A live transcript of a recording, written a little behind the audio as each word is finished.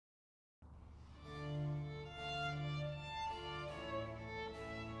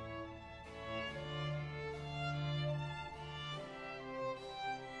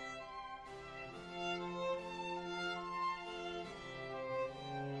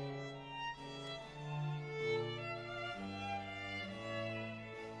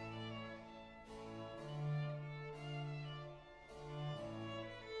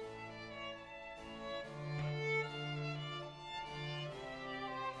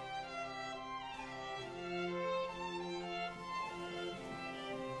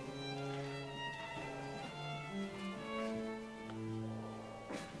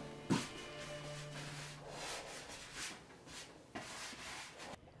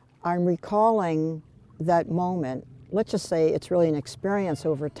I'm recalling that moment. Let's just say it's really an experience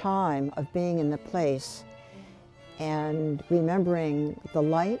over time of being in the place and remembering the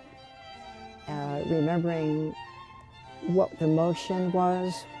light, remembering what the motion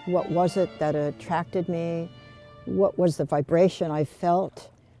was, what was it that attracted me, what was the vibration I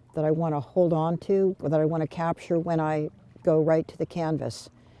felt that I want to hold on to, or that I want to capture when I go right to the canvas.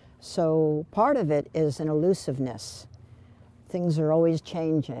 So part of it is an elusiveness. Things are always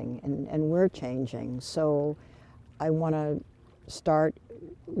changing, and we're changing. So I want to start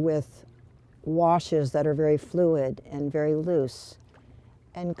with washes that are very fluid and very loose,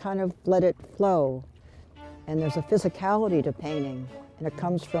 and kind of let it flow. And there's a physicality to painting, and it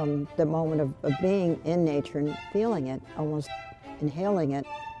comes from the moment of being in nature and feeling it, almost inhaling it,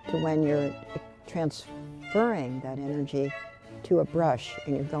 to when you're transferring that energy to a brush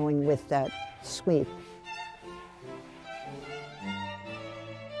and you're going with that sweep.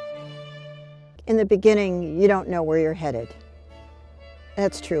 In the beginning, you don't know where you're headed.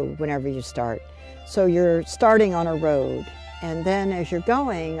 That's true whenever you start. So you're starting on a road, and then as you're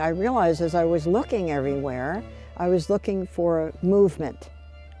going, I realized as I was looking everywhere, I was looking for movement.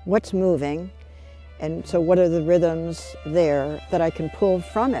 What's moving? And so what are the rhythms there that I can pull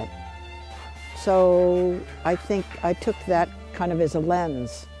from it? So I think I took that kind of as a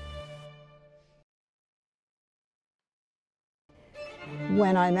lens.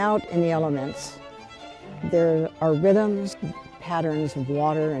 When I'm out in the elements, there are rhythms, patterns of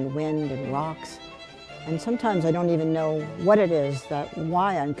water and wind and rocks. And sometimes I don't even know what it is,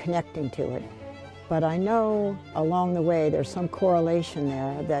 why I'm connecting to it. But I know along the way there's some correlation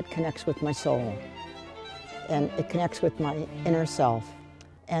there that connects with my soul. And it connects with my inner self.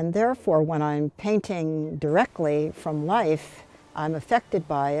 And therefore, when I'm painting directly from life, I'm affected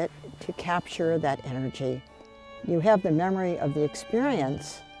by it to capture that energy. You have the memory of the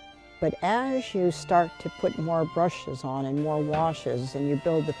experience, but as you start to put more brushes on and more washes and you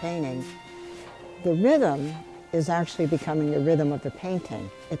build the painting, the rhythm is actually becoming the rhythm of the painting.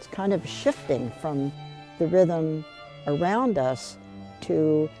 It's kind of shifting from the rhythm around us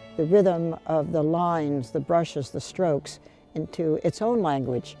to the rhythm of the lines, the brushes, the strokes, into its own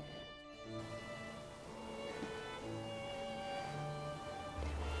language.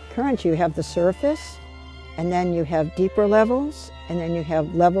 Current, you have the surface, and then you have deeper levels, and then you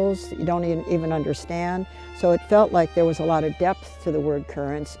have levels that you don't even understand. So it felt like there was a lot of depth to the word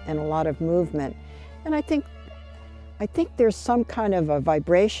currents and a lot of movement. And I think there's some kind of a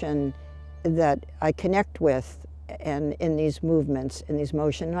vibration that I connect with and in these movements, in these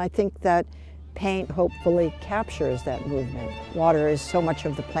motions. And I think that paint hopefully captures that movement. Water is so much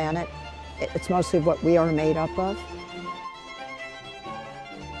of the planet. It's mostly what we are made up of.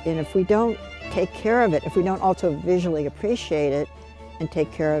 And if we don't take care of it, if we don't also visually appreciate it and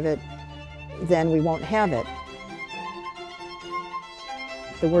take care of it, then we won't have it.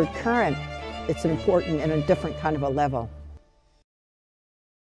 The word current, it's important in a different kind of a level.